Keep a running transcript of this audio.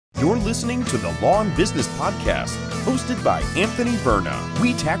You're listening to the Law and Business Podcast, hosted by Anthony Verna.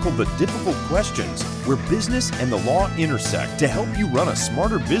 We tackle the difficult questions where business and the law intersect to help you run a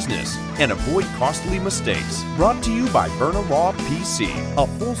smarter business and avoid costly mistakes. Brought to you by Verna Law PC, a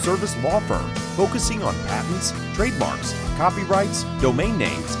full-service law firm focusing on patents, trademarks, copyrights, domain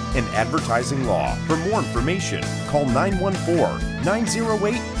names, and advertising law. For more information, call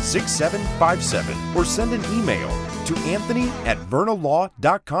 914-908-6757 or send an email to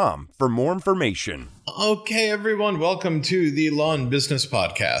anthony@vernalaw.com for more information. Okay, everyone, welcome to the Law and Business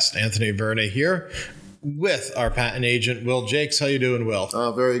Podcast. Anthony Verna here with our patent agent, Will Jakes. How you doing, Will?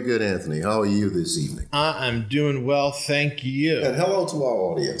 Very good, Anthony. How are you this evening? I'm doing well, thank you. And hello to our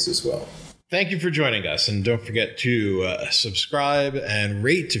audience as well. Thank you for joining us, and don't forget to subscribe and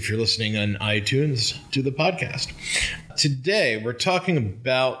rate if you're listening on iTunes to the podcast. Today, we're talking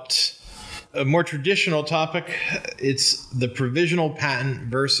about a more traditional topic. It's the provisional patent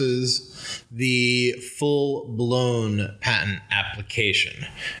versus the full-blown patent application.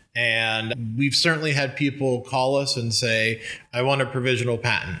 And we've certainly had people call us and say, I want a provisional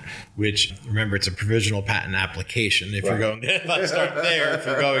patent, which, remember, it's a provisional patent application. If you're going to, let's start there, if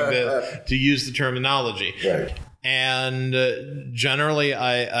you're going to use the terminology. Right. And generally,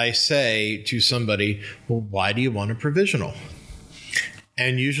 I say to somebody, well, why do you want a provisional?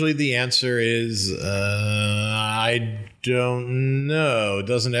 And usually the answer is, I don't know.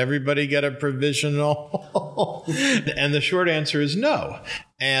 Doesn't everybody get a provisional? And the short answer is no.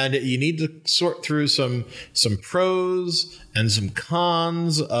 And you need to sort through some pros and some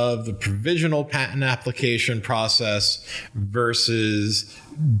cons of the provisional patent application process versus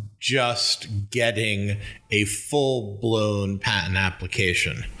just getting a full-blown patent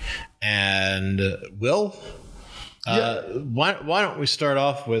application. And Will? Why don't we start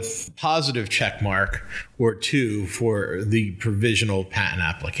off with positive check mark or two for the provisional patent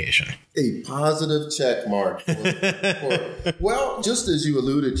application? A positive check mark. Well, just as you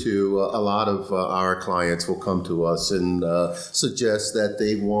alluded to, a lot of our clients will come to us and suggest that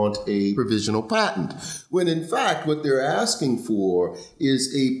they want a provisional patent, when in fact what they're asking for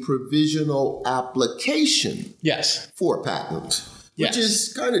is a provisional application. Yes. For a patent. Yes. Which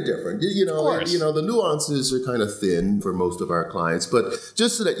is kind of different. The nuances are kind of thin for most of our clients. But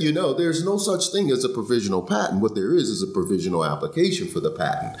just so that you know, there's no such thing as a provisional patent. What there is a provisional application for the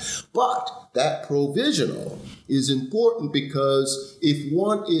patent. But that provisional is important because if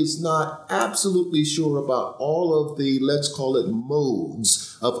one is not absolutely sure about all of the, let's call it,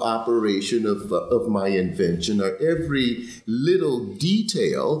 modes of operation of my invention, or every little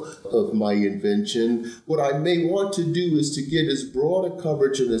detail of my invention, what I may want to do is to get as broad a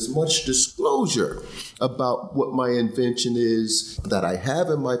coverage and as much disclosure about what my invention is that I have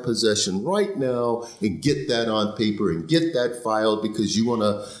in my possession right now, and get that on paper and get that filed, because you want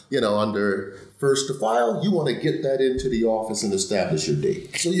to, under first to file, you want to get that into the office and establish your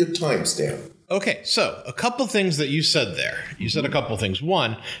date. So your timestamp. Okay, so a couple things that you said there. You said a couple things.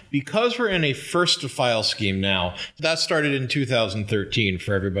 One, because we're in a first-to-file scheme now, that started in 2013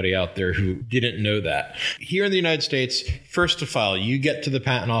 for everybody out there who didn't know that. Here in the United States, first-to-file, you get to the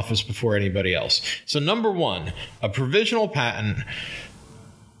patent office before anybody else. So number one, a provisional patent,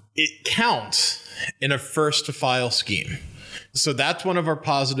 it counts in a first-to-file scheme. So that's one of our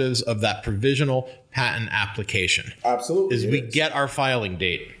positives of that provisional patent application. Absolutely. Is we get our filing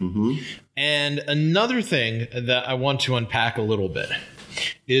date. Mm-hmm. And another thing that I want to unpack a little bit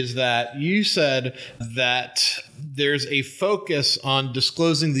is that you said that there's a focus on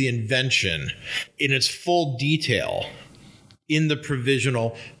disclosing the invention in its full detail in the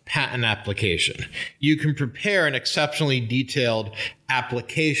provisional patent application. You can prepare an exceptionally detailed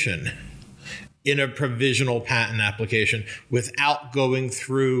application in a provisional patent application without going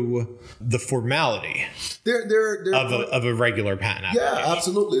through the formality of a regular patent application. Yeah,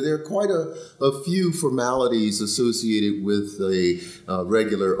 absolutely. There are quite a few formalities associated with a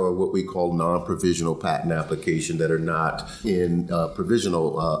regular, or what we call non-provisional patent application, that are not in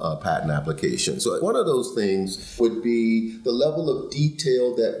provisional patent application. So one of those things would be the level of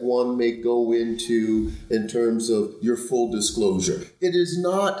detail that one may go into in terms of your full disclosure. It is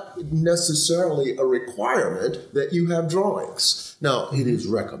not necessarily a requirement that you have drawings. Now, it is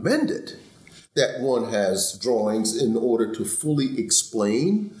recommended that one has drawings in order to fully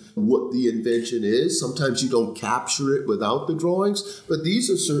explain what the invention is. Sometimes you don't capture it without the drawings, but these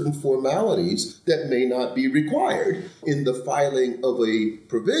are certain formalities that may not be required in the filing of a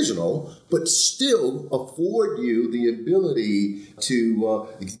provisional, but still afford you the ability to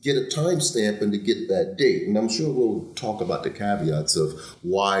get a timestamp and to get that date. And I'm sure we'll talk about the caveats of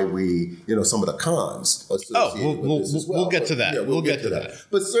why we, some of the cons associated with this as well. We'll get to that. Yeah, we'll get to that.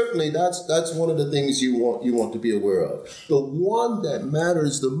 But certainly that's one of the things you want to be aware of. The one that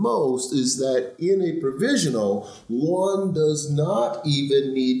matters the most is that in a provisional, one does not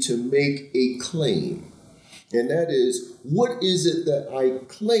even need to make a claim. And that is, what is it that I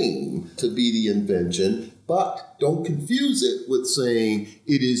claim to be the invention? But don't confuse it with saying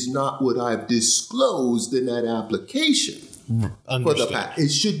it is not what I've disclosed in that application for the patent. It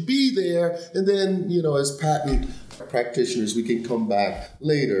should be there. And then, as patent practitioners, we can come back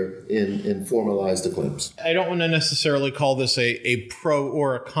later and formalize the claims. I don't want to necessarily call this a pro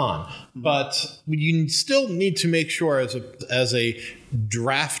or a con, but you still need to make sure as a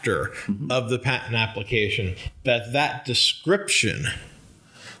drafter of the patent application that description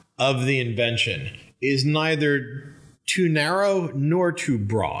of the invention is neither too narrow nor too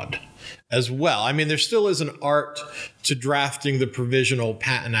broad as well. I mean, there still is an art to drafting the provisional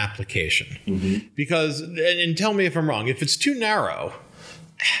patent application because, and tell me if I'm wrong, if it's too narrow,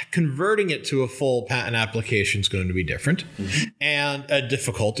 converting it to a full patent application is going to be different and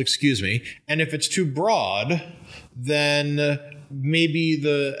difficult, And if it's too broad, then maybe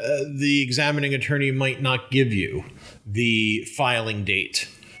the examining attorney might not give you the filing date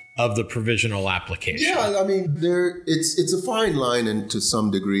of the provisional application. Yeah, I mean, it's a fine line and to some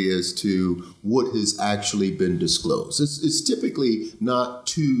degree as to what has actually been disclosed. It's typically not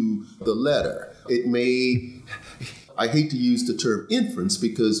to the letter. It may, I hate to use the term inference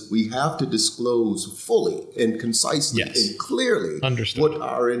because we have to disclose fully and concisely and clearly what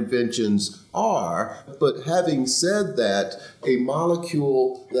our inventions are. But having said that, a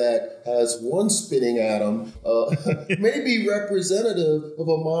molecule that has one spinning atom may be representative of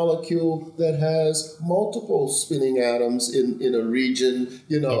a molecule that has multiple spinning atoms in a region,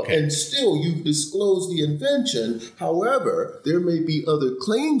 and still you've disclosed the invention. However, there may be other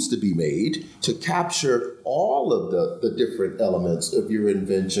claims to be made to capture all of the different elements of your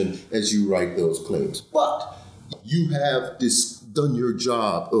invention as you write those claims. But you have done your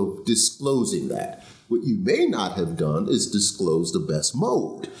job of disclosing that. What you may not have done is disclose the best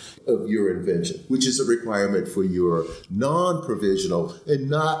mode of your invention, which is a requirement for your non-provisional and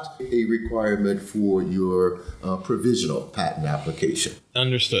not a requirement for your provisional patent application.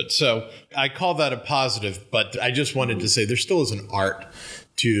 Understood. So I call that a positive, but I just wanted to say there still is an art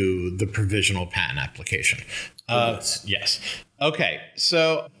to the provisional patent application. Yes. Okay.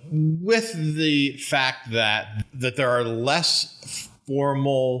 So with the fact that there are less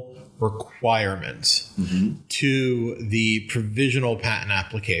formal requirements to the provisional patent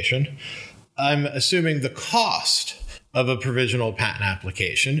application, I'm assuming the cost of a provisional patent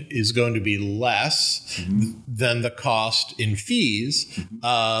application is going to be less than the cost in fees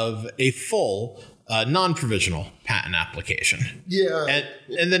of a full non-provisional patent application. Yeah.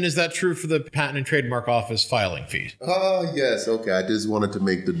 And then is that true for the Patent and Trademark Office filing fees? Oh, yes. Okay. I just wanted to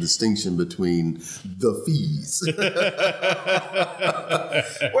make the distinction between the fees.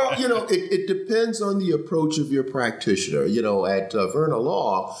 Well, it depends on the approach of your practitioner. At Verna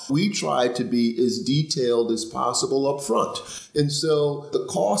Law, we try to be as detailed as possible up front. And so the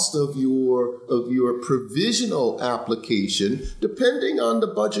cost of your provisional application, depending on the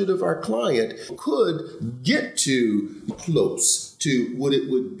budget of our client, could get to close to what it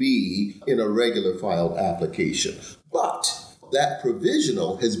would be in a regular filed application. But that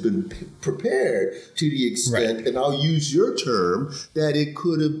provisional has been prepared to the extent, and I'll use your term, that it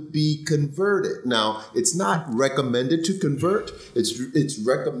could be converted. Now, it's not recommended to convert. It's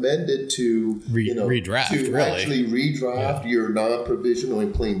recommended to redraft, actually redraft your non-provisional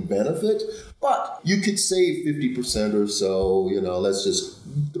and claim benefit. But you could save 50% or so. Let's just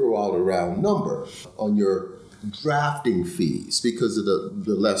throw out a round number on your drafting fees because of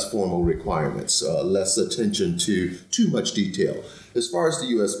the less formal requirements, less attention to too much detail. As far as the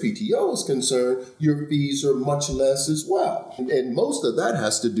USPTO is concerned, your fees are much less as well. And most of that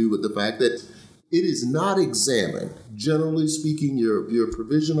has to do with the fact that it is not examined. Generally speaking, your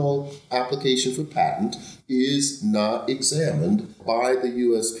provisional application for patent is not examined by the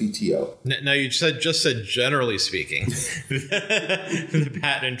USPTO. Now, you just said generally speaking. The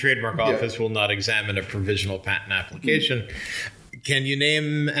Patent and Trademark Office will not examine a provisional patent application. Can you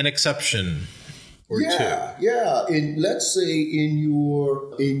name an exception or two? Yeah. Let's say in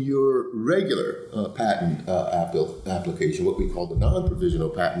your regular patent application, what we call the non-provisional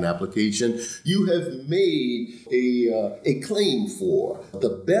patent application, you have made a claim for the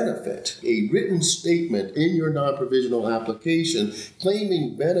benefit, a written statement in your non-provisional application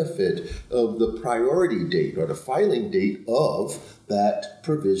claiming benefit of the priority date or the filing date of that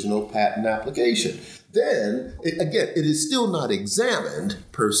provisional patent application. Then, again, it is still not examined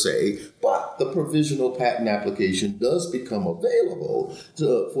per se, but the provisional patent application does become available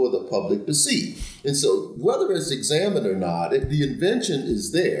for the public to see. And so whether it's examined or not, if the invention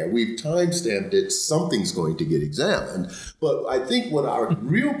is there, we've time-stamped it, something's going to get examined. But I think what our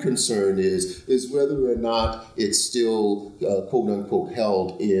real concern is whether or not it's still, quote-unquote,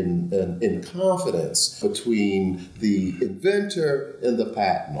 held in confidence between the inventor and the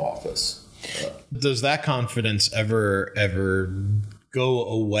patent office. Does that confidence ever go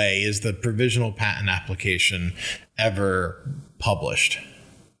away? Is the provisional patent application ever published?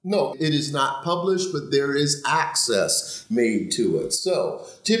 No, it is not published, but there is access made to it. So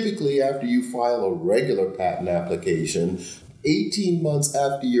typically after you file a regular patent application, 18 months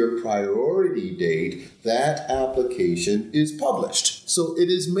after your priority date, that application is published. So it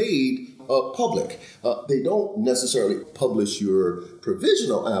is made public. They don't necessarily publish your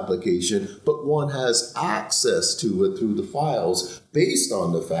provisional application, but one has access to it through the files based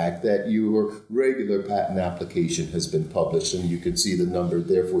on the fact that your regular patent application has been published, and you can see the number,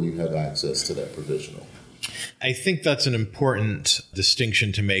 therefore you have access to that provisional. I think that's an important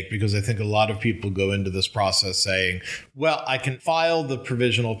distinction to make, because I think a lot of people go into this process saying, well, I can file the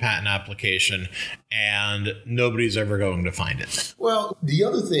provisional patent application and nobody's ever going to find it. Well, the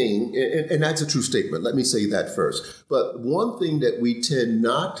other thing, and that's a true statement, let me say that first, but one thing that we tend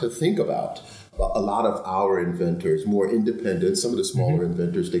not to think about, a lot of our inventors, more independent, some of the smaller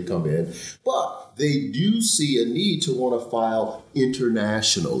inventors, they come in, but they do see a need to want to file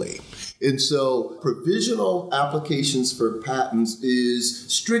internationally. And so provisional applications for patents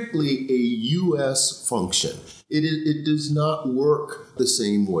is strictly a U.S. function. It does not work the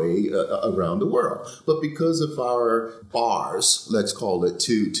same way around the world. But because of our bars, let's call it,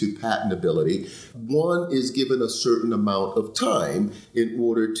 to patentability, one is given a certain amount of time in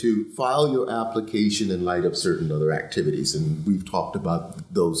order to file your application in light of certain other activities. And we've talked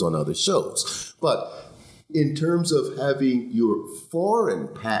about those on other shows. But in terms of having your foreign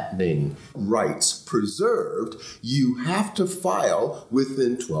patenting rights preserved, you have to file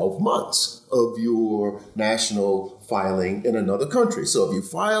within 12 months of your national filing in another country. So if you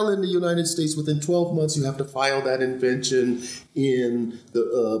file in the United States within 12 months, you have to file that invention in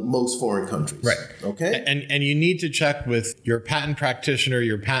the most foreign countries. Right. Okay? And you need to check with your patent practitioner,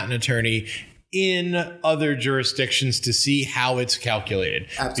 your patent attorney, in other jurisdictions to see how it's calculated.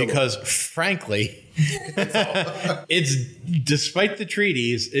 Absolutely. Because frankly, it's despite the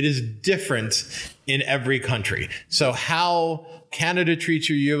treaties, it is different in every country. So how Canada treats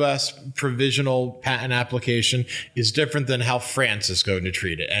your U.S. provisional patent application is different than how France is going to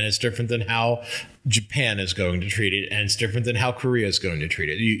treat it. And it's different than how Japan is going to treat it. And it's different than how Korea is going to treat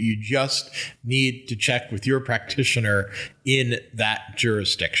it. You just need to check with your practitioner in that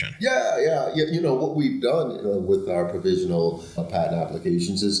jurisdiction. Yeah. You know, what we've done with our provisional patent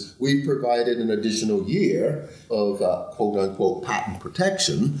applications is we've provided an additional year of quote unquote patent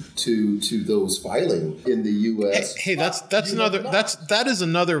protection to those filing in the U.S. Hey, that is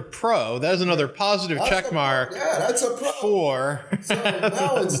another pro. That is another positive check mark. Yeah, that's a pro. For so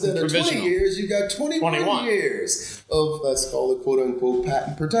now instead of 20 years, you got 21 years of, let's call it, quote unquote,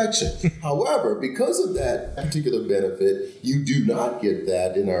 patent protection. However, because of that particular benefit, you do not get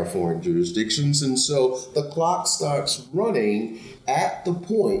that in our foreign jurisdictions. And so the clock starts running at the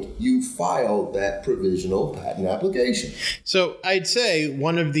point you file that provisional patent application. So I'd say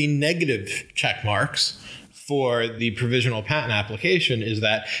one of the negative check marks for the provisional patent application is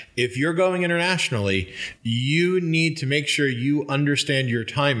that if you're going internationally, you need to make sure you understand your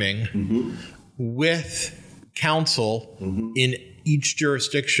timing with counsel in each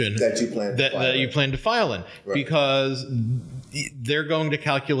jurisdiction that you plan to file in, right. Because they're going to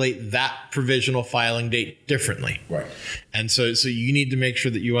calculate that provisional filing date differently. Right. And so you need to make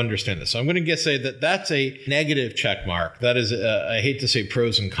sure that you understand this. So I'm going to say that that's a negative check mark. That is, I hate to say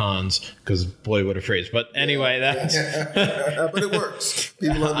pros and cons, because boy, what a phrase. But anyway, that's... But it works.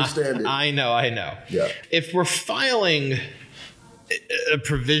 People understand it. I know. Yeah. If we're filing a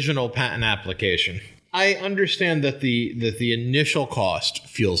provisional patent application, I understand that the initial cost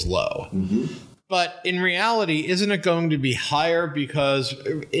feels low. But in reality, isn't it going to be higher because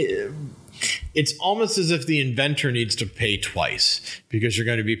it's almost as if the inventor needs to pay twice, because you're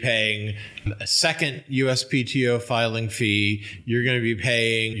going to be paying a second USPTO filing fee. You're going to be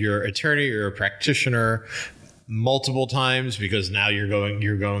paying your attorney or a practitioner multiple times, because now you're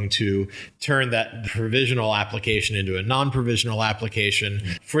going to turn that provisional application into a non-provisional application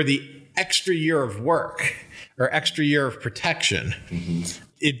for the extra year of work or extra year of protection. Mm-hmm.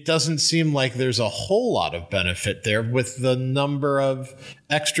 It doesn't seem like there's a whole lot of benefit there with the number of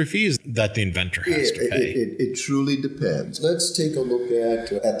extra fees that the inventor has to pay. It truly depends. Let's take a look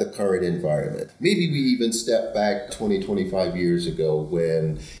at the current environment. Maybe we even step back 20, 25 years ago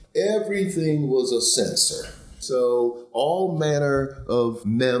when everything was a censor. So all manner of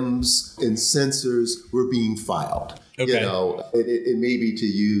MEMS and censors were being filed. Okay. It may be, to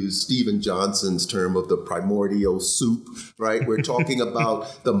use Stephen Johnson's term, of the primordial soup, right? We're talking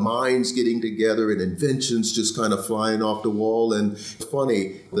about the minds getting together and inventions just kind of flying off the wall. And it's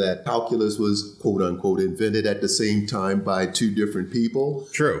funny that calculus was, quote unquote, invented at the same time by two different people.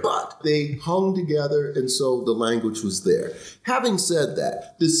 True. But they hung together, and so the language was there. Having said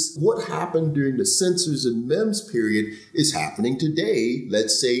that, what happened during the censors and MEMS period is happening today,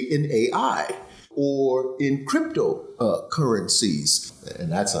 let's say in AI. Or in cryptocurrencies. And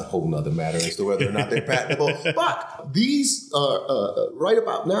that's a whole nother matter as to whether or not they're patentable. But these are, right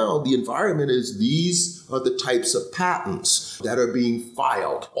about now, the environment is these are the types of patents that are being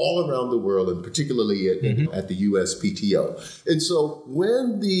filed all around the world, and particularly at the USPTO. And so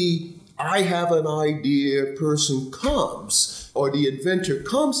when the I have an idea person comes, or the inventor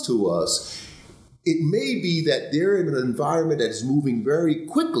comes to us, it may be that they're in an environment that is moving very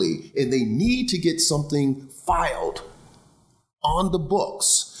quickly and they need to get something filed on the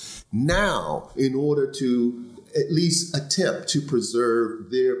books now in order to at least attempt to preserve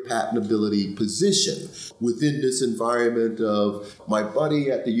their patentability position within this environment of my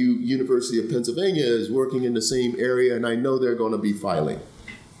buddy at the University of Pennsylvania is working in the same area and I know they're going to be filing.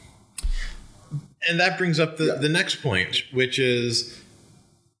 And that brings up the next point, which is,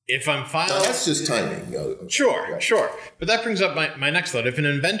 if I'm filing... Now, that's just timing. Sure. But that brings up my next thought. If an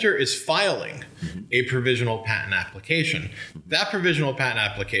inventor is filing a provisional patent application, that provisional patent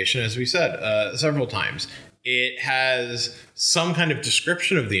application, as we said several times, it has some kind of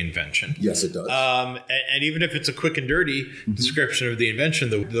description of the invention. Yes, it does. And even if it's a quick and dirty description of the invention,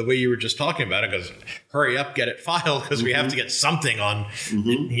 the way you were just talking about it, goes, hurry up, get it filed, because we have to get something on,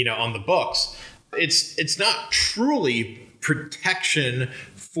 on the books. It's not truly protection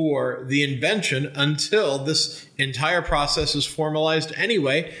for the invention until this entire process is formalized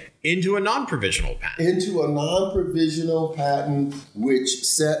anyway into a non-provisional patent. Into a non-provisional patent which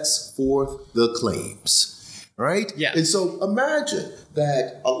sets forth the claims, right? Yes. And so imagine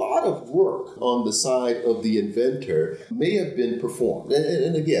that a lot of work on the side of the inventor may have been performed.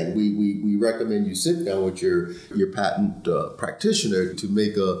 And again, we recommend you sit down with your patent practitioner to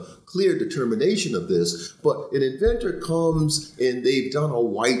make a clear determination of this. But an inventor comes and they've done a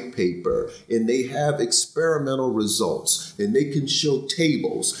white paper and they have experimental results and they can show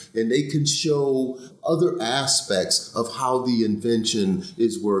tables and they can show other aspects of how the invention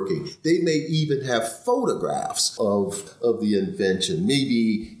is working. They may even have photographs of the invention.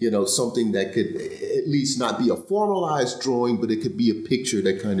 Maybe, something that could at least not be a formalized drawing, but it could be a picture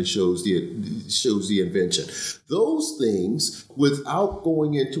that kind of shows the invention. Those things, without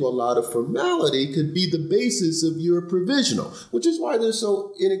going into a lot of formality, could be the basis of your provisional, which is why they're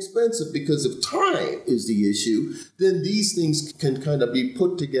so inexpensive, because if time is the issue, then these things can kind of be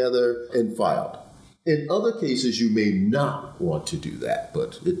put together and filed. In other cases, you may not want to do that,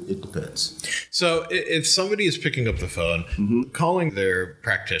 but it depends. So if somebody is picking up the phone, calling their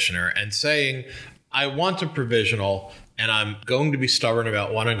practitioner and saying, I want a provisional and I'm going to be stubborn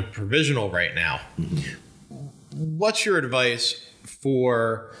about wanting a provisional right now, what's your advice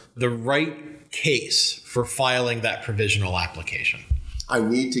for the right case for filing that provisional application? I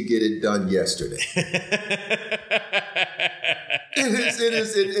need to get it done yesterday. It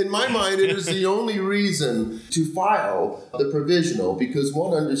is, in my mind, it is the only reason to file the provisional, because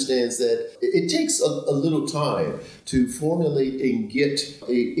one understands that it takes a little time to formulate and get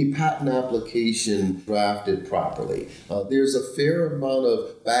a patent application drafted properly. There's a fair amount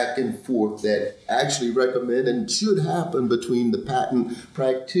of back and forth that actually recommend and should happen between the patent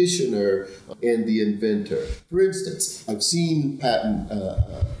practitioner and the inventor. For instance, I've seen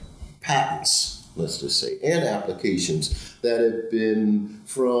patents, let's just say, and applications that have been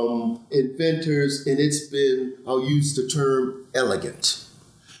from inventors, and it's been, I'll use the term, elegant.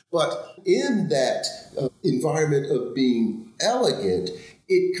 But in that environment of being elegant,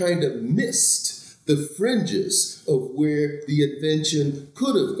 it kind of missed the fringes of where the invention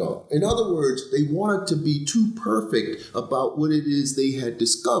could have gone. In other words, they wanted to be too perfect about what it is they had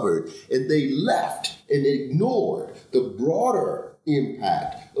discovered, and they left and ignored the broader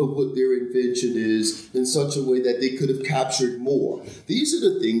impact of what their invention is in such a way that they could have captured more. These are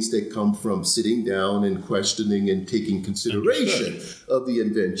the things that come from sitting down and questioning and taking consideration of the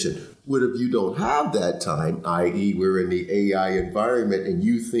invention. What if you don't have that time, i.e. we're in the AI environment and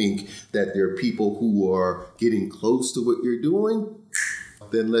you think that there are people who are getting close to what you're doing?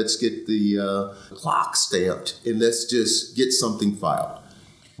 Then let's get the clock stamped and let's just get something filed.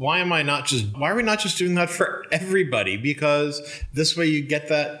 Why are we not just doing that for everybody? Because this way you get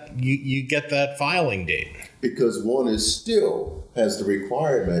that you get that filing date. Because one is still has the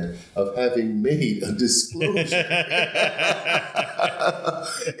requirement of having made a disclosure.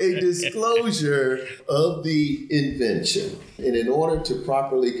 A disclosure of the invention. And in order to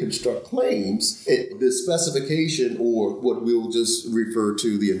properly construct claims, the specification, or what we'll just refer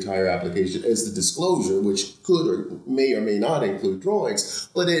to the entire application as the disclosure, which could or may not include drawings,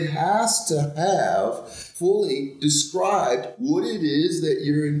 but it has to have fully described what it is that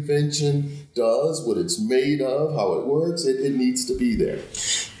your invention does, what it's made of, how it works. It needs to be there.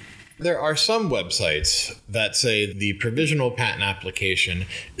 There are some websites that say the provisional patent application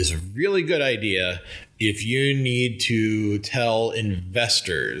is a really good idea if you need to tell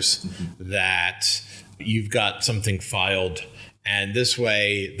investors that you've got something filed. And this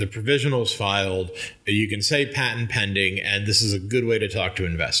way, the provisional is filed, you can say patent pending, and this is a good way to talk to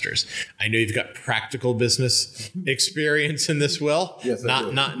investors. I know you've got practical business experience in this, Will. Yes,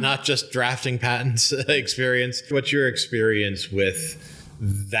 not just drafting patents experience. What's your experience with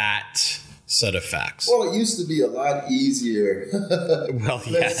that set of facts? Well, it used to be a lot easier,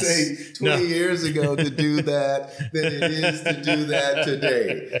 let's say 20 years ago, to do that than it is to do that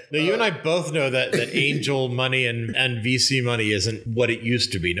today. Now, you and I both know that angel money and VC money isn't what it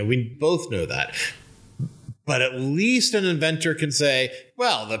used to be. Now, we both know that. But at least an inventor can say,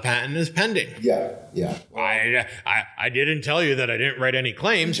 well, the patent is pending. Yeah. I didn't tell you that I didn't write any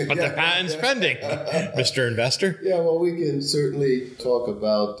claims, but the patent's pending, Mr. Investor. Yeah, well, we can certainly talk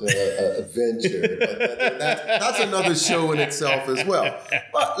about a venture, but that's another show in itself as well.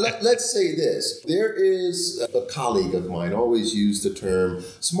 But let's say this. There is a colleague of mine always used the term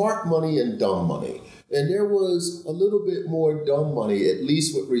smart money and dumb money. And there was a little bit more dumb money, at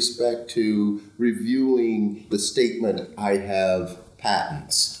least with respect to reviewing the statement, I have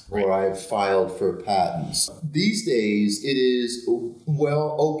patents, or I have filed for patents. These days, it is,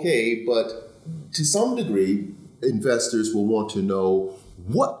 well, okay, but to some degree, investors will want to know,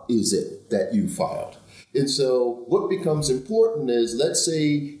 what is it that you filed? And so what becomes important is, let's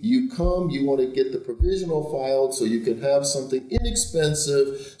say you want to get the provisional filed so you can have something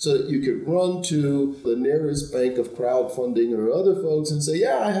inexpensive so that you could run to the nearest bank of crowdfunding or other folks and say,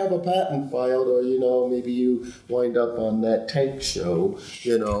 yeah, I have a patent filed, or, maybe you wind up on that Tank show,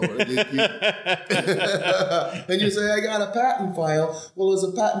 and you say, I got a patent file. Well, as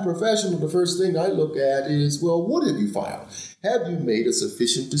a patent professional, the first thing I look at is, well, what have you filed? Have you made a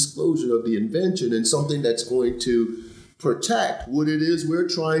sufficient disclosure of the invention and something that's going to protect what it is we're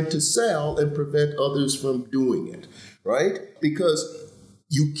trying to sell and prevent others from doing it, right? Because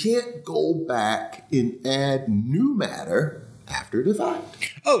you can't go back and add new matter after the fact.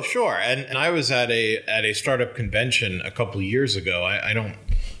 Oh, sure. And I was at a startup convention a couple of years ago.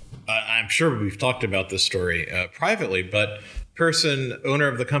 I'm sure we've talked about this story privately, but owner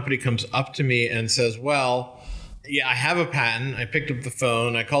of the company comes up to me and says, well, yeah, I have a patent. I picked up the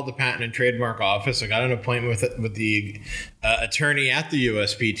phone. I called the Patent and Trademark Office. I got an appointment with the attorney at the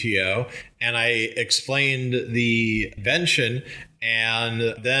USPTO, and I explained the invention.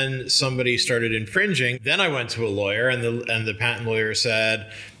 And then somebody started infringing. Then I went to a lawyer, and the patent lawyer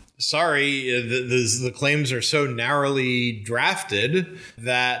said, sorry, the claims are so narrowly drafted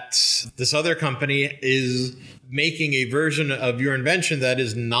that this other company is making a version of your invention that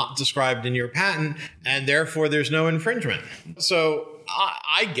is not described in your patent, and therefore there's no infringement. So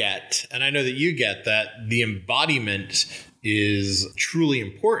I get, and I know that you get, that the embodiment is truly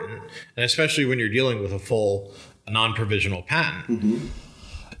important, and especially when you're dealing with a full non-provisional patent. Mm-hmm.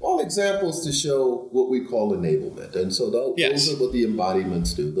 All examples to show what we call enablement. And so those are what the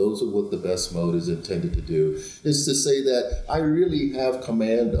embodiments do. Those are what the best mode is intended to do, is to say that I really have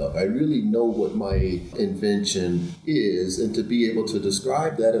command of, I really know what my invention is, and to be able to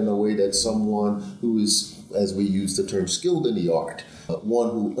describe that in a way that someone who is, as we use the term, skilled in the art, one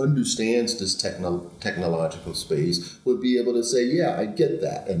who understands this technological space would be able to say, yeah, I get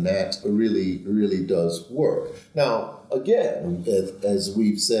that, and that really, really does work. Now, again, as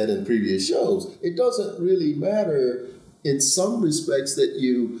we've said in previous shows, it doesn't really matter in some respects that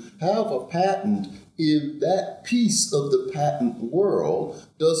you have a patent if that piece of the patent world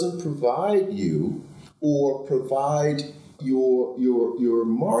doesn't provide you or provide your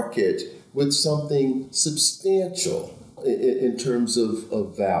market with something substantial in terms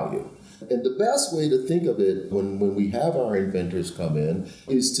of value. And the best way to think of it when we have our inventors come in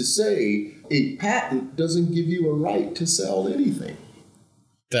is to say a patent doesn't give you a right to sell anything.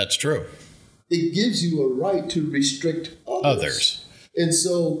 That's true. It gives you a right to restrict others. And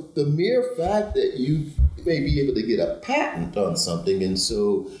so the mere fact that you may be able to get a patent on something, and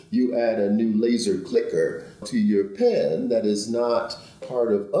so you add a new laser clicker to your pen that is not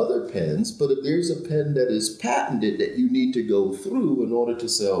part of other pens, but if there's a pen that is patented that you need to go through in order to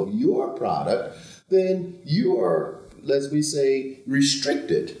sell your product, then you are, as we say,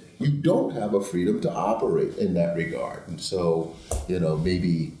 restricted. You don't have a freedom to operate in that regard. And so,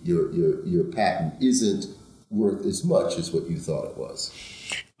 maybe your patent isn't worth as much as what you thought it was.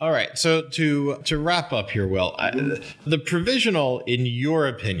 All right. So to wrap up here, Will, the provisional, in your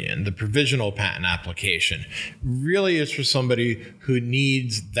opinion, the provisional patent application really is for somebody who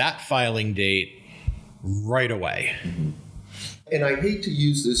needs that filing date right away. Mm-hmm. And I hate to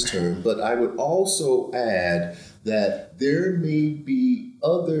use this term, but I would also add that there may be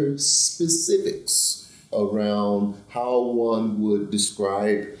other specifics around how one would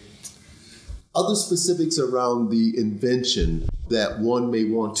describe other specifics around the invention that one may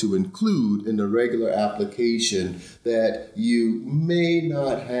want to include in a regular application that you may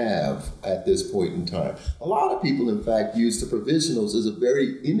not have at this point in time. A lot of people, in fact, use the provisionals as a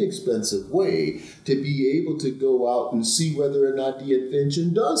very inexpensive way to be able to go out and see whether or not the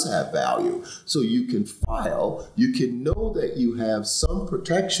invention does have value. So you can file, you can know that you have some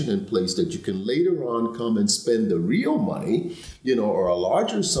protection in place that you can later on come and spend the real money, or a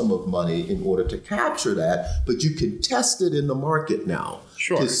larger sum of money in order to capture that, but you can test it in the market now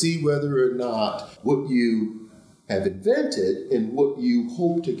to see whether or not what you have invented and what you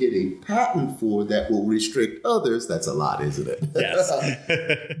hope to get a patent for that will restrict others, that's a lot, isn't it? Yes.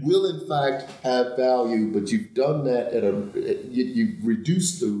 Will in fact have value, but you've done that you've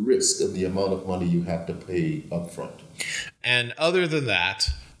reduced the risk of the amount of money you have to pay up front. And other than that,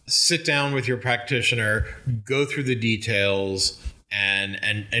 sit down with your practitioner, go through the details, and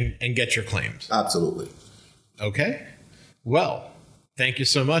get your claims. Absolutely. Okay. Well, thank you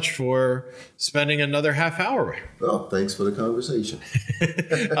so much for spending another half hour. Well, thanks for the conversation.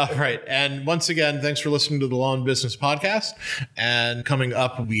 All right. And once again, thanks for listening to the Law and Business Podcast. And coming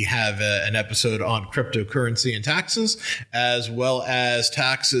up, we have an episode on cryptocurrency and taxes, as well as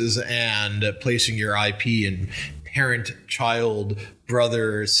taxes and placing your IP in parent, child,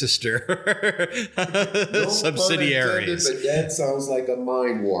 brother, sister, no subsidiaries. But that sounds like a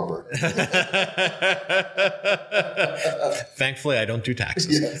mind warper. Thankfully, I don't do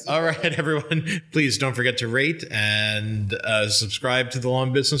taxes. Yes. All right, everyone. Please don't forget to rate and subscribe to the Law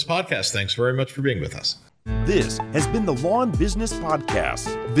and Business Podcast. Thanks very much for being with us. This has been the Law and Business Podcast.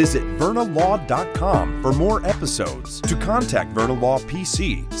 Visit vernalaw.com for more episodes. To contact Verna Law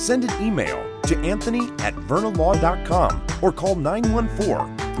PC, send an email to anthony@vernalaw.com or call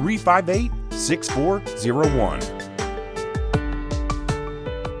 914-358-6401.